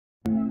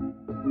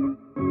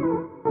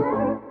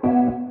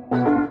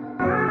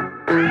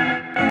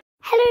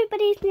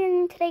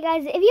today,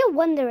 guys. If you're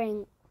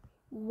wondering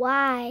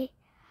why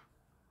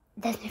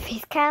there's no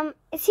face cam,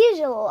 it's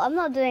usual. I'm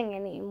not doing it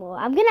anymore.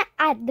 I'm gonna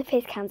add the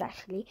face cams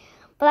actually,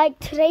 but like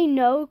today,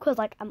 no, because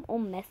like I'm all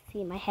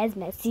messy. My hair's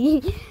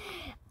messy.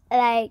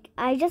 Like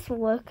I just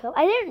woke up.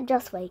 I didn't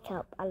just wake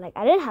up. I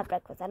didn't have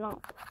breakfast.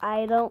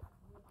 I don't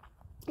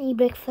eat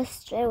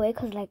breakfast straight away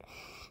because like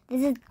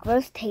this is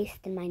gross taste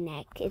in my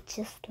neck. It's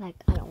just like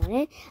I don't want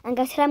it. And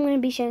guys, today I'm going to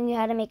be showing you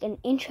how to make an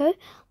intro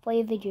for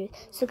your videos.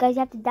 So guys, you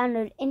have to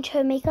download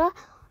Intro Maker.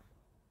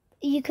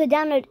 You could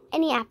download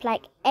any app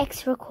like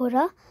X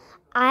Recorder.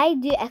 I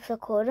do X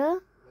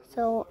Recorder,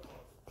 so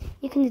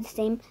you can do the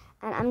same.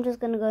 And I'm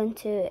just going to go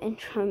into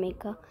Intro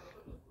Maker,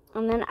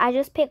 and then I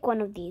just pick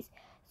one of these.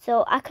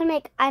 So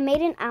I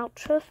made an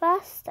outro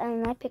first,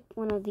 and I picked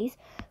one of these.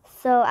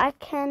 So I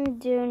can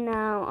do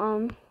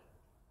now,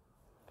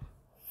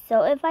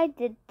 so if I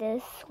did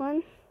this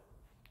one,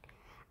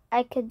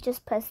 I could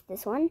just press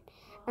this one.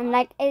 And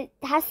like, it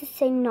has to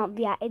say not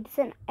VIP,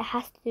 it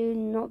has to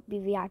not be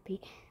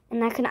VIP.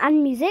 And I can add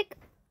music,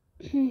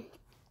 and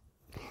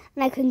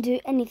I can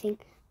do anything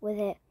with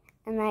it.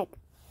 And like,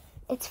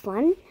 it's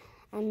fun,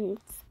 and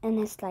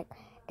it's like,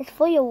 it's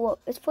for your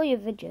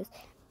videos.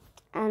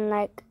 And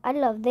like, I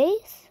love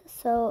these.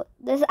 So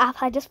this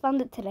app, I just found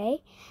it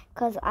today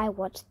because I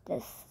watched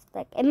this.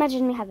 Like,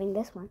 imagine me having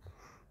this one,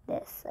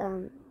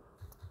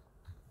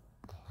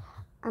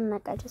 and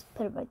like I just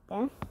put it right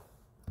there.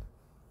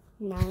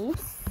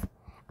 Nice.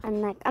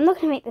 And like, I'm not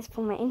gonna make this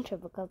for my intro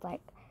because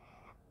like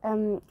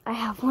I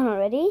have one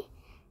already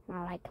and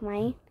I like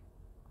mine.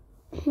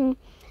 And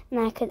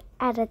I could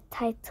add a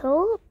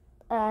title.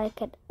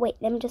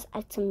 Let me just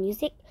add some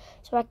music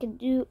so I could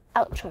do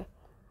outro.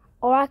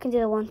 Or I can do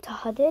the one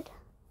Taha did.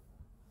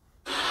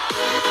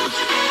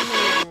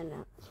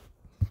 No.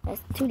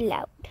 That's too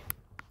loud.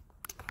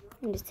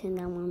 I'm just turn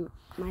down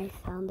my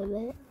sound a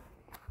bit.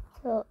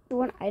 So the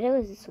one I do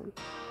is this one.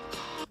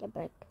 Yeah,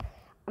 but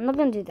I'm not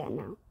gonna do that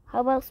now.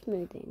 How about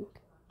smoothing?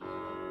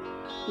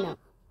 No.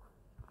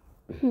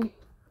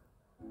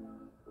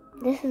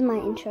 This is my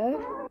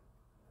intro.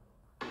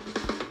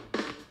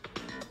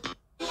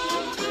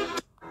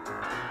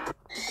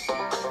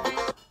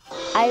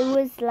 I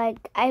was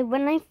like,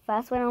 when I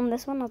first went on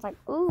this one, I was like,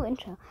 ooh,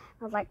 intro.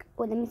 I was like,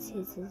 oh, let me see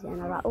this.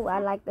 And I was like, oh, I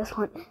like this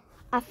one.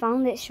 I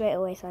found it straight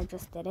away, so I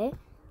just did it.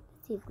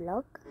 Let's see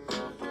vlog.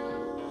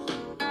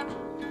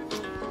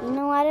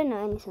 No, I don't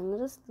know anything. I'll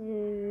just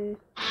do.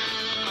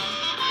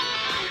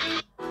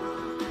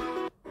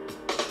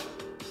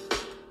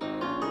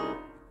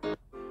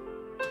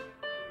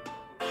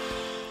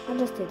 I'll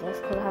just do this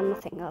because I have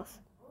nothing else.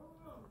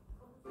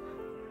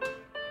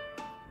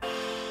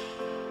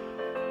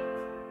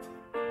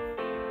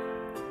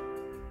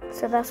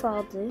 So that's what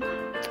I'll do,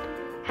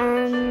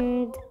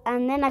 and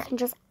then I can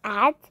just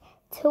add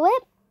to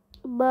it,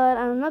 but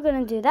I'm not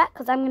gonna do that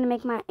because I'm gonna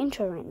make my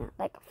intro right now,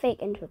 like a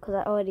fake intro, because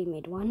I already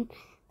made one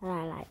that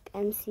I like.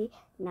 MC.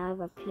 Now if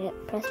I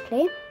press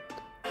play,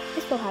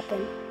 this will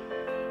happen,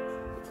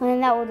 and then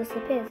that will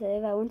disappear. So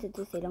if I wanted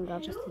to stay longer, I'll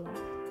just do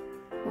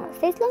that. Now it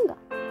stays longer.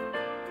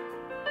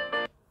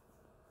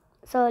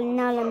 So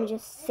now let me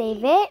just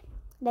save it.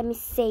 Let me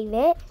save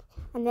it,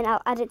 and then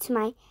I'll add it to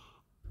my.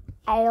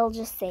 I'll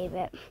just save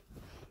it.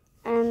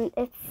 And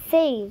it's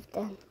saved,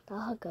 and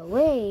I'll go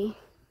away.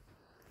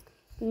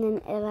 And then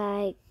if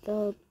I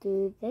go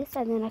do this,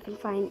 and then I can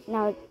find,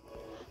 now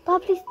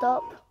probably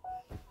stop.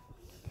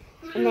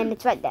 And then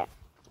it's right there.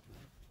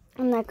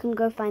 And I can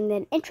go find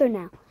the intro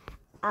now.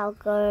 I'll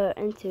go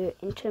into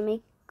Intro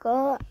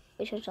Maker,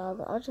 which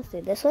I'll just do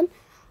this one,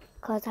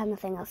 because I have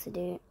nothing else to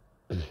do.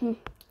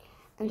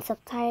 And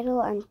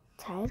subtitle and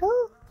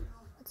title?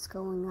 What's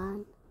going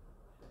on?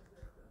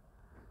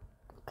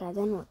 Okay, I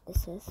don't know what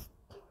this is.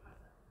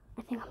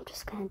 I think I'm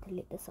just gonna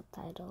delete the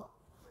subtitle.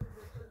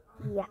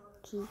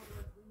 Yucky.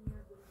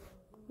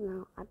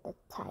 Now add the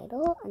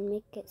title and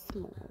make it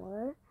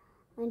smaller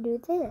and do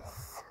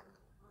this.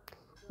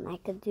 And I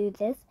could do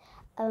this.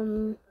 I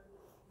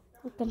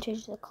can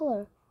change the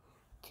color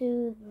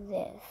to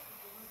this.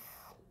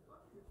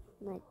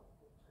 Like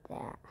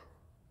that.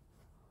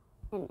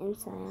 And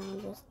inside I'll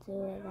just do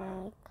it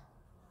like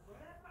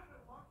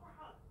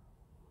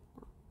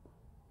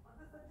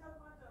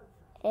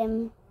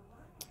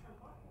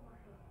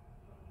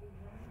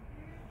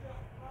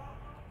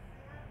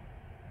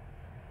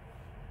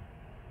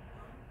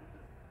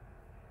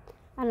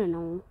I don't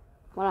know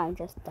what I've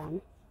just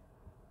done.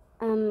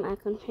 I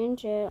can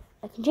change it.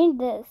 I can change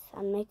this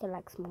and make it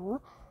like smaller.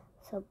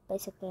 So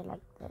basically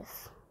like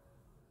this.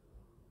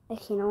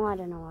 Like, you know, I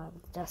don't know what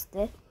I just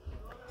did.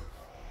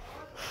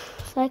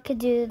 So I could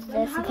do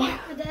this again.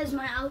 There's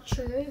my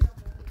outro.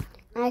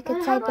 I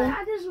could type in.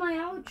 There's my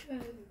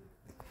outro.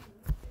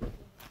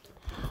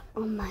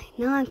 Oh my!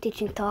 Now I'm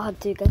teaching Taha how to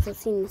do. You guys will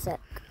see in a sec.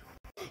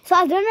 So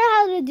I don't know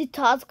how to do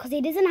Taha because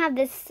he doesn't have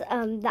this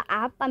the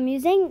app I'm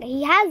using.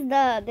 He has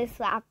this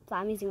app that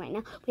I'm using right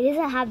now, but he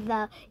doesn't have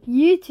the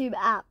YouTube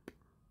app,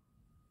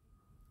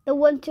 the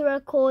one to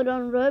record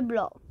on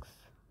Roblox.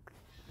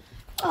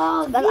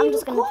 Oh, but I'm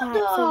just gonna type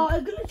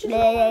some.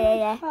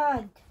 Yeah.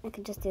 I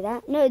can just do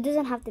that. No, it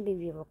doesn't have to be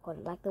view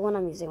recorder. Like the one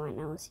I'm using right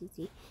now is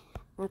easy.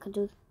 And I can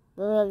do.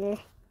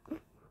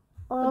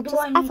 Or just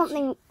add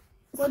something.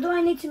 What do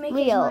I need to make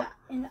real.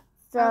 In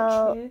So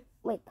outro?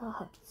 wait,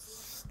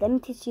 let me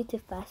teach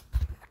YouTube first.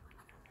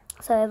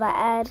 So if I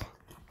add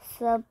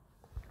sub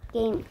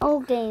game,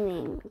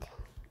 gaming.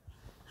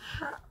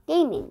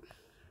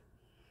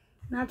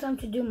 Now time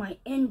to do my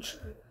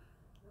intro.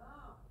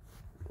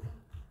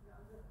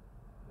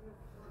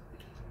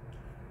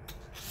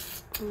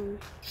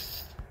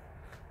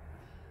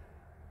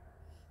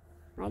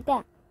 Like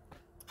that,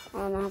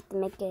 and I have to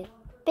make it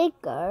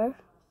bigger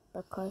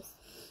because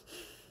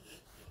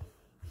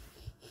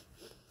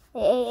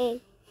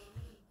hey,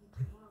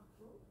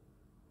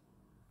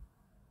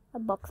 a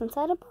box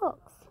inside a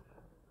box.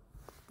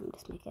 I'll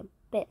just make it a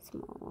bit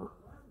smaller,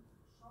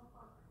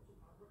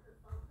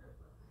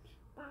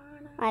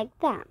 like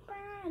that.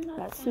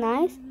 That's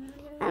nice.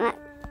 And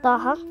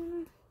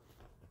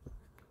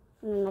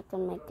and then I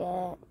can make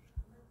it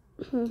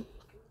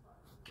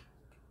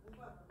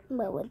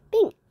but with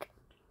pink.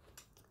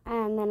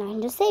 And then I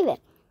can just save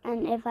it.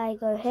 And if I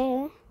go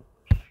here,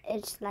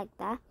 it's like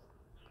that.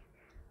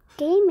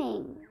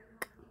 Gaming.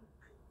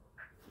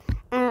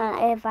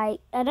 And if I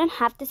don't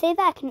have to save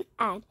that, I can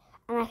add.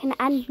 And I can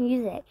add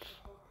music.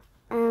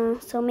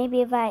 So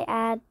maybe if I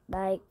add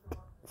like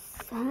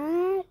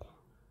sad.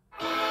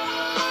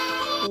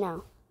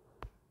 No.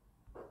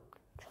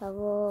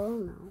 Trouble,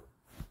 no.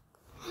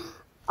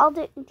 I'll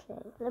do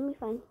intro. Let me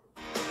find.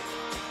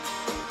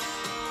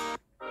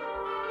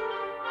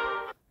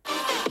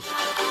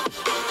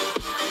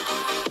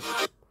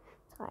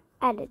 So I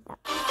added that.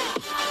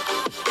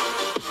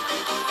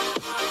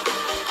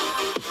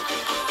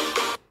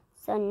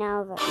 So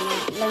now let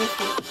me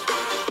see.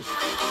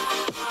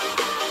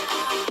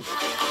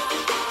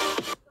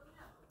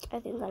 I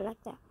think I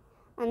like that.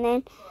 And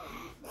then,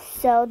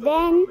 so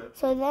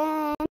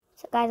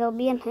guys, I'll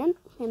be in him,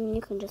 and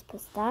you can just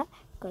press that,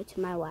 go to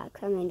my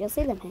wax, and then you'll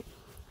see them here.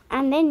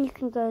 And then you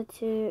can go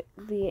to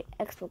the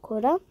X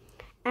recorder,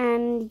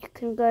 and you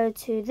can go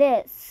to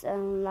this,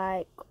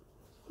 like,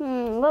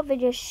 what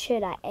video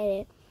should I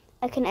edit?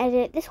 I can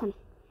edit this one.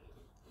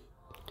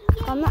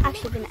 I'm not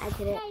actually going to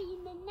edit it.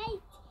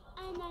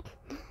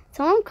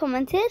 Someone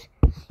commented,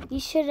 you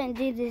shouldn't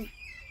do this,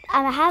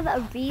 and I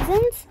have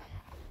reasons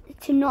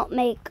to not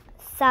make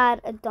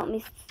sad Adopt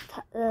Me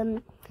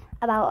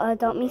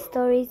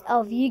stories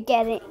of you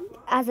getting,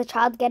 as a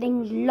child,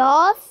 getting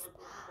lost.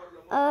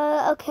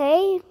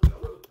 Okay.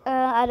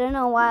 I don't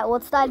know why.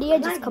 What's the idea?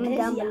 Just comment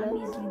down below.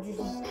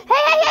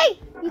 Hey!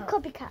 You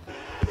copycat.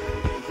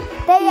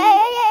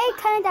 Hey!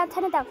 Turn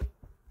it down.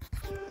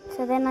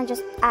 So then I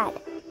just add.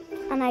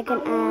 And I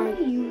can add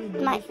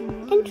my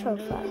intro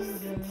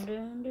first.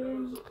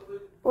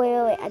 Wait,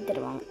 I did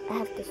it wrong. I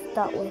have to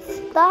start with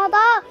stop.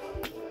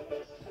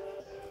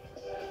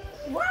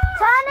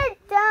 Turn it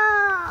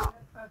down.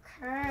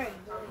 Okay.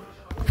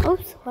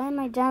 Oops, why am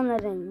I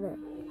downloading this?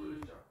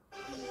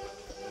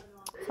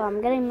 So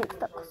I'm getting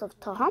mixed up because of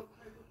Taha.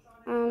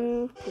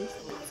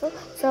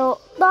 So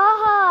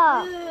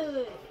Taha.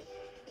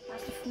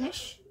 Has to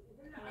finish.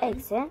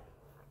 Exit.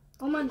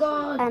 Oh my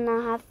god. And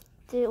I have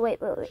to wait.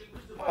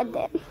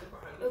 Edit.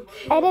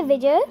 Okay. Edit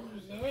video.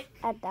 Music.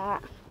 Add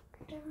that.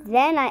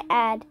 Then I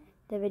add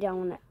the video I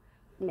want to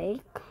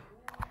make.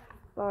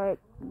 Like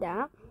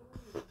that.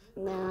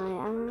 Then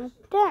I add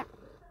that.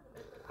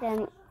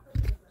 Then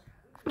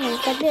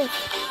it's like this.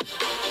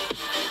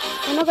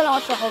 I'm not gonna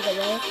watch the whole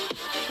video.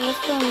 I'm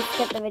just gonna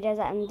skip the videos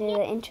and do the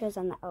intros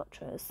and the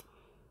outros.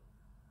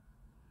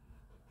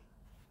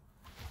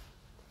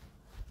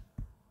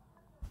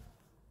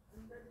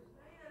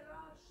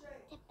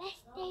 The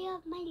best day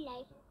of my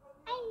life.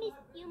 I miss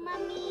you,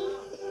 Mommy.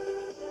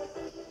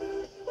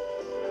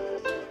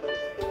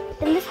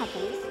 Then this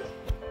happens.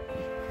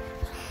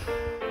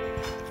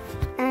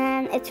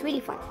 And it's really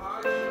fun.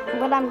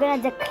 But I'm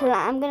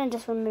gonna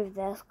just remove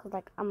this because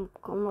like I'm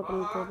not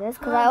gonna do this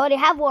because I already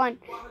have one.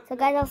 So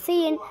guys, I'll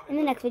see you in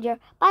the next video.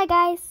 Bye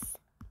guys.